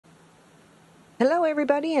Hello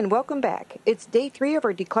everybody and welcome back. It's day 3 of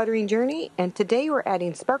our decluttering journey, and today we're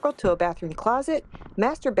adding sparkle to a bathroom closet,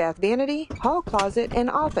 master bath vanity, hall closet, and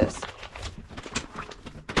office.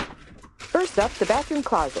 First up, the bathroom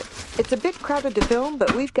closet. It's a bit crowded to film,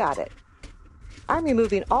 but we've got it. I'm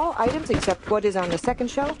removing all items except what is on the second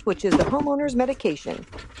shelf, which is the homeowner's medication.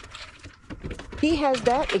 He has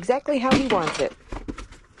that exactly how he wants it.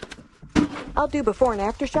 I'll do before and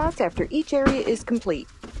after shots after each area is complete.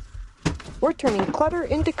 We're turning clutter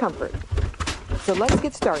into comfort. So let's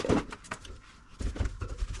get started.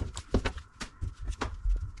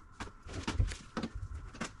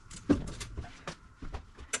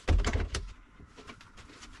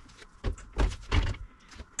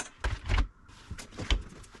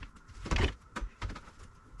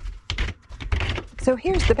 So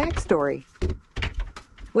here's the backstory.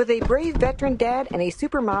 With a brave veteran dad and a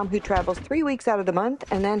supermom who travels 3 weeks out of the month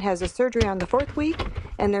and then has a surgery on the 4th week,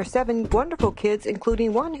 and their 7 wonderful kids,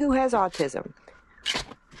 including one who has autism.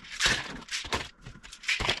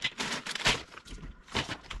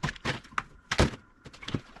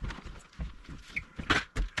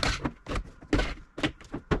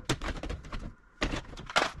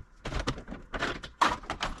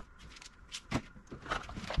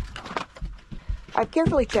 I've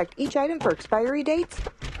carefully checked each item for expiry dates.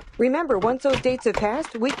 Remember, once those dates have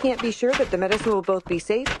passed, we can't be sure that the medicine will both be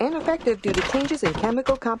safe and effective due to changes in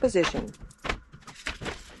chemical composition.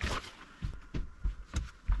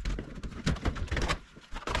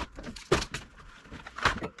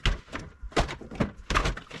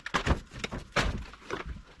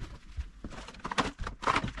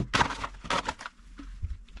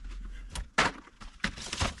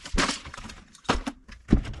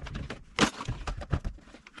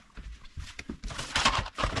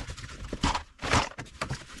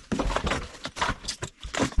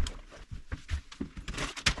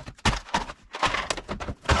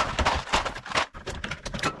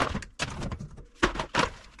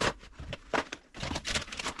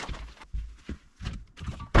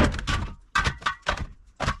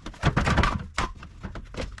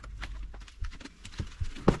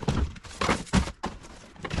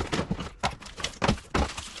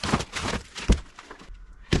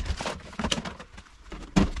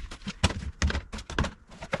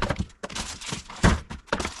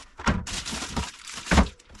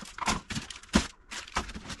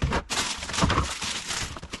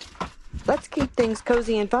 Let's keep things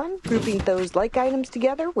cozy and fun, grouping those like items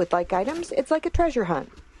together with like items. It's like a treasure hunt.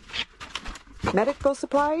 Medical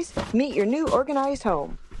supplies, meet your new organized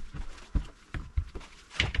home.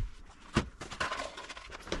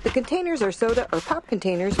 The containers are soda or pop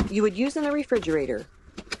containers you would use in the refrigerator.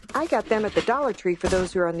 I got them at the Dollar Tree for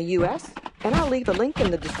those who are in the US, and I'll leave a link in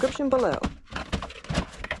the description below.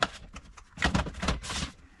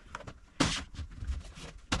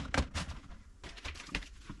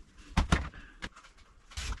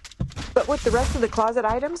 But with the rest of the closet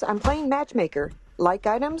items, I'm playing matchmaker. Like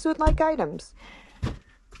items with like items.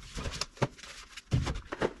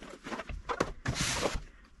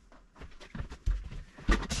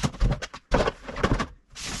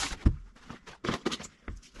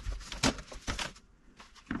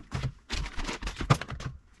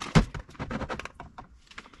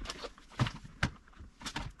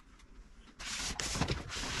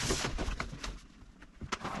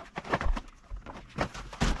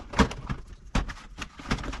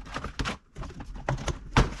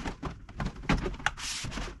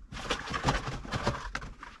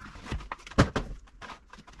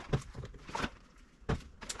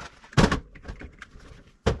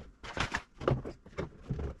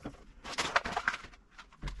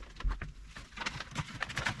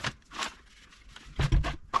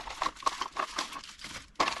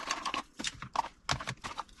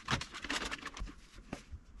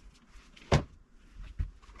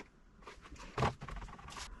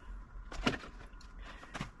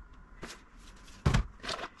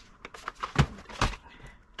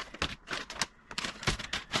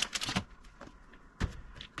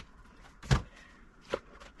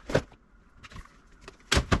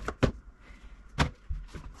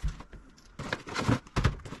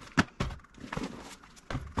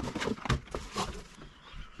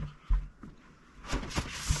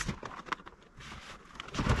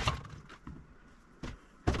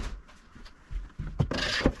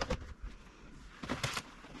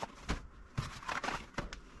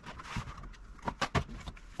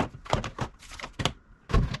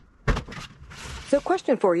 So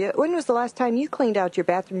question for you, when was the last time you cleaned out your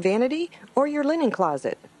bathroom vanity or your linen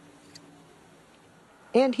closet?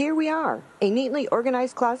 And here we are, a neatly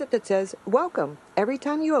organized closet that says, "Welcome," every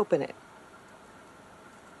time you open it.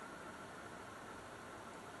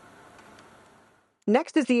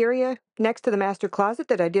 Next is the area next to the master closet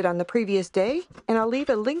that I did on the previous day, and I'll leave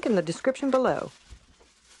a link in the description below.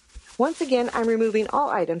 Once again, I'm removing all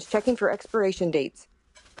items, checking for expiration dates,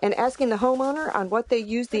 and asking the homeowner on what they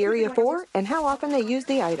use the area for and how often they use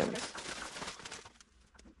the items.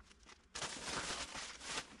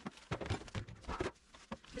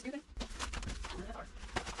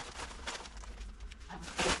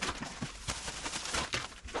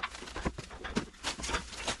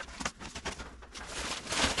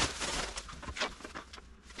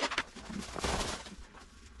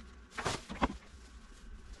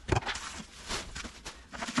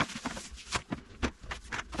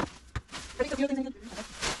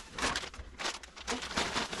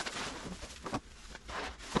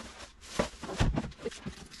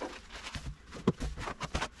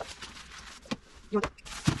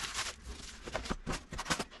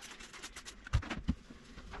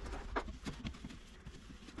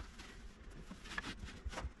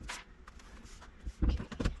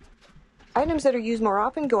 Items that are used more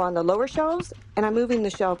often go on the lower shelves, and I'm moving the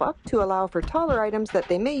shelf up to allow for taller items that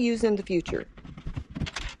they may use in the future.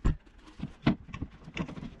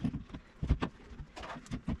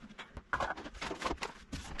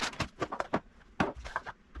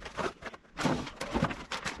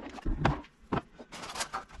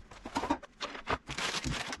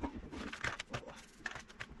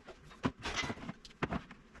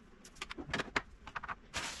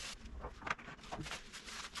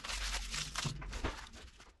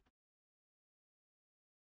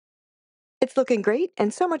 It's looking great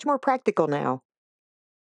and so much more practical now.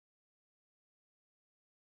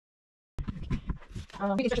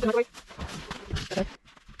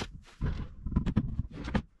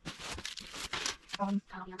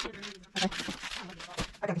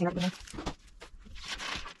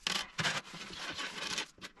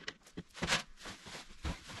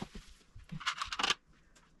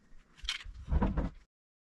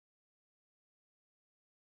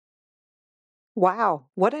 Wow,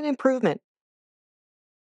 what an improvement.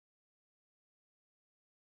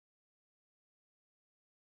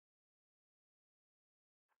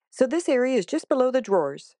 So this area is just below the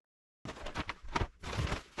drawers.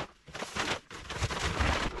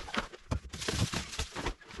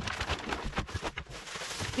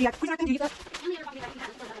 Yeah, please, can you use that?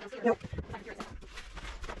 Nope.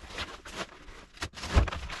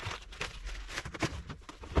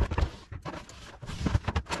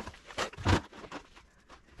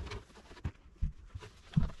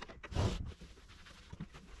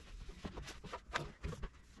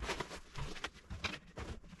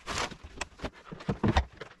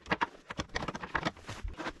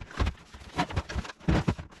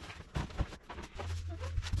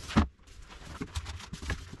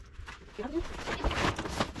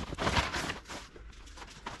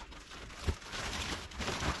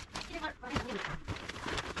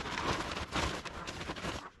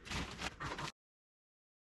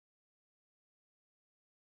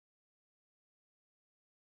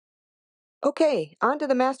 Okay, on to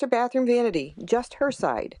the master bathroom vanity, just her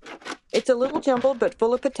side. It's a little jumbled but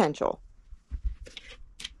full of potential.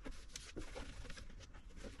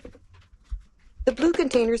 The blue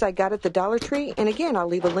containers I got at the Dollar Tree, and again, I'll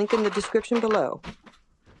leave a link in the description below.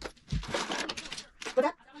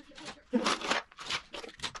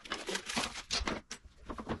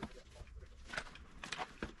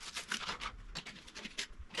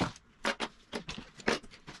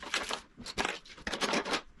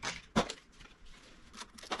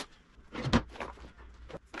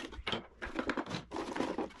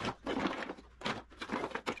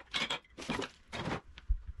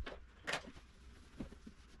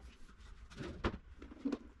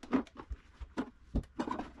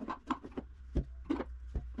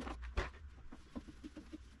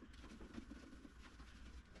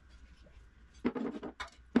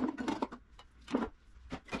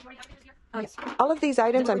 All of these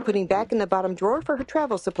items I'm putting back in the bottom drawer for her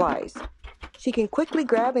travel supplies. She can quickly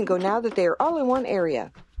grab and go now that they are all in one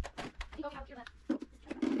area.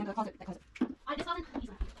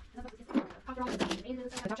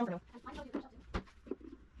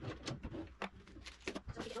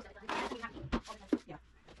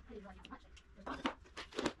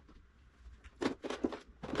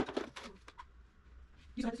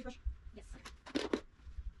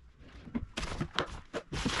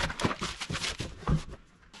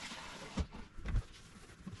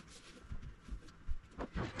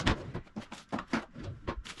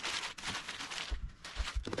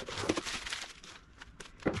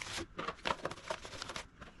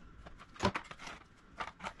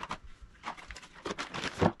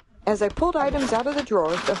 As I pulled items out of the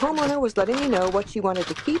drawer, the homeowner was letting me know what she wanted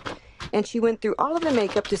to keep and she went through all of the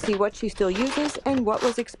makeup to see what she still uses and what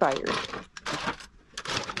was expired.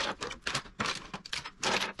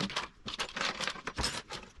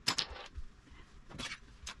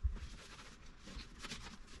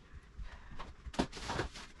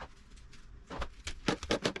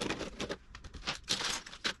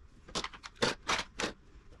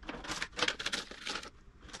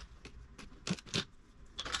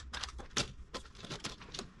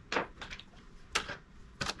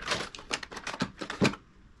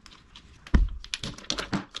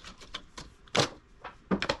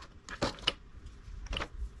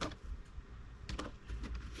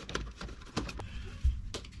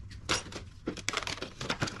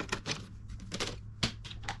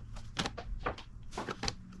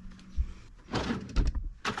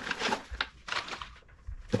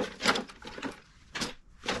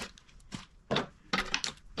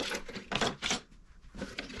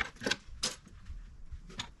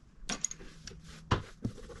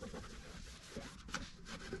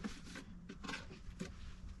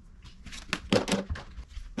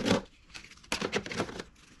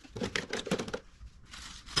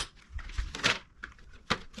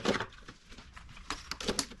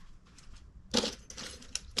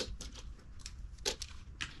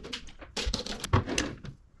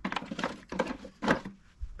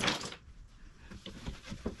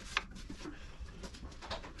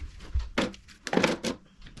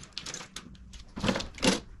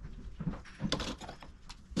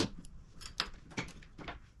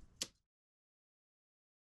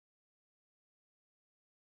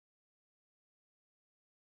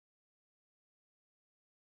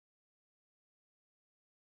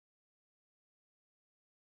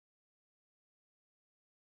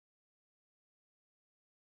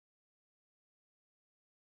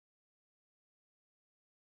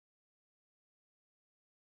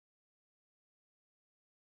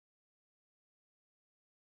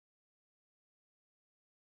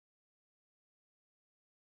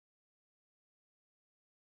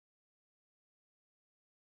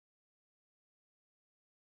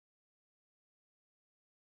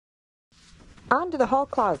 On to the hall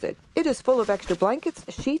closet. It is full of extra blankets,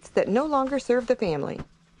 sheets that no longer serve the family.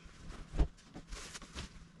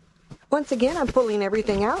 Once again, I'm pulling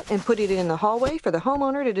everything out and putting it in the hallway for the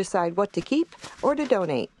homeowner to decide what to keep or to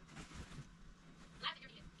donate.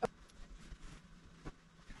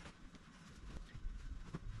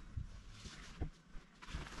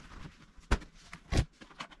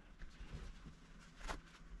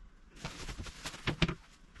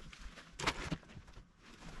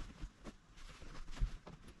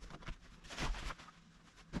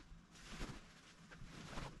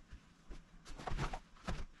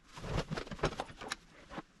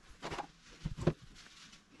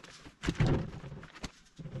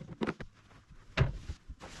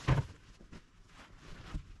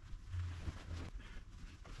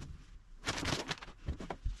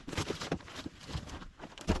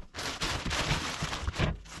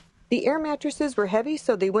 The air mattresses were heavy,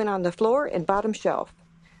 so they went on the floor and bottom shelf.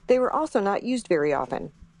 They were also not used very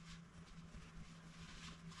often.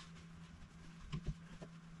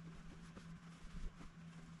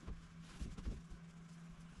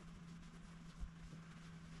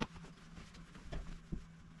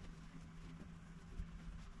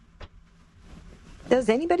 Does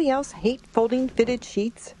anybody else hate folding fitted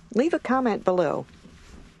sheets? Leave a comment below.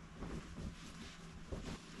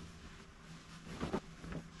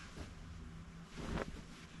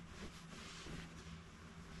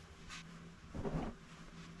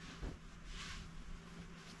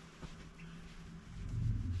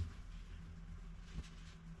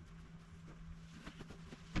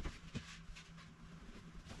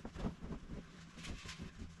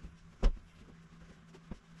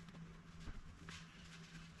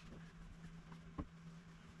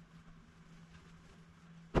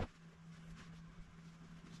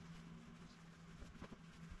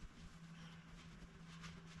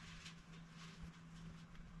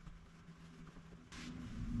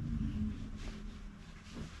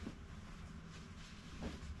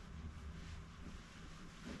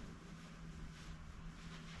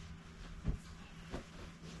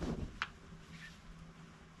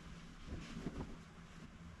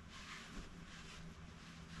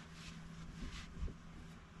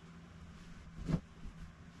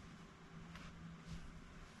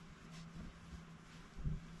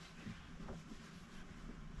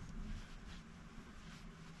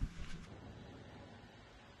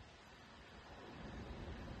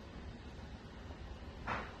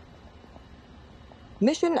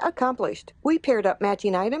 Mission accomplished. We paired up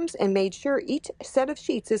matching items and made sure each set of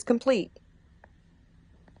sheets is complete.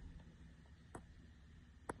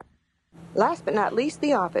 Last but not least,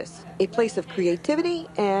 the office, a place of creativity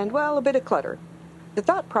and, well, a bit of clutter. The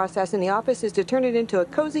thought process in the office is to turn it into a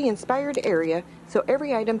cozy, inspired area so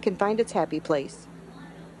every item can find its happy place.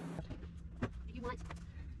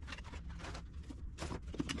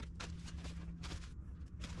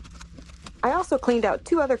 I also cleaned out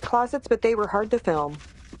 2 other closets, but they were hard to film.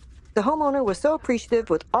 The homeowner was so appreciative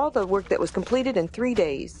with all the work that was completed in 3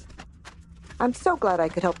 days. I'm so glad I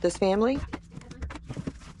could help this family.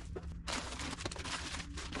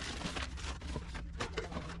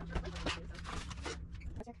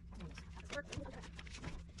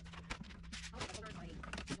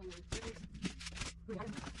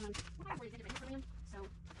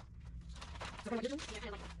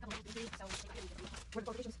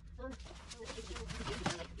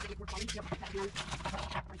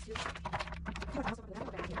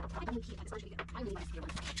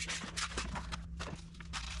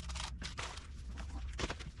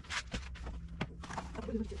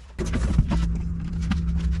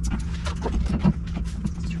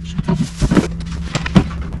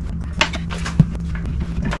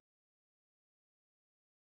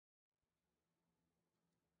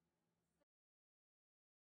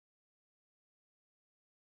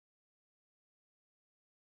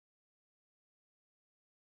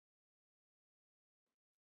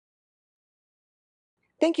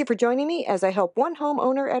 Thank you for joining me as I help one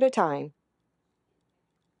homeowner at a time.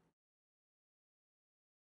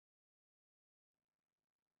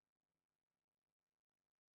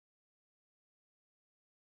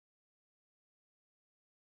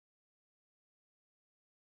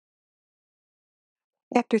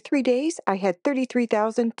 After 3 days, I had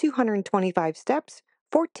 33,225 steps,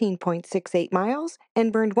 14.68 miles,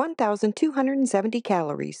 and burned 1,270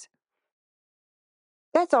 calories.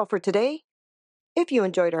 That's all for today. If you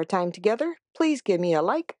enjoyed our time together, please give me a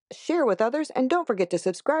like, share with others, and don't forget to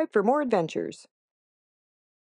subscribe for more adventures.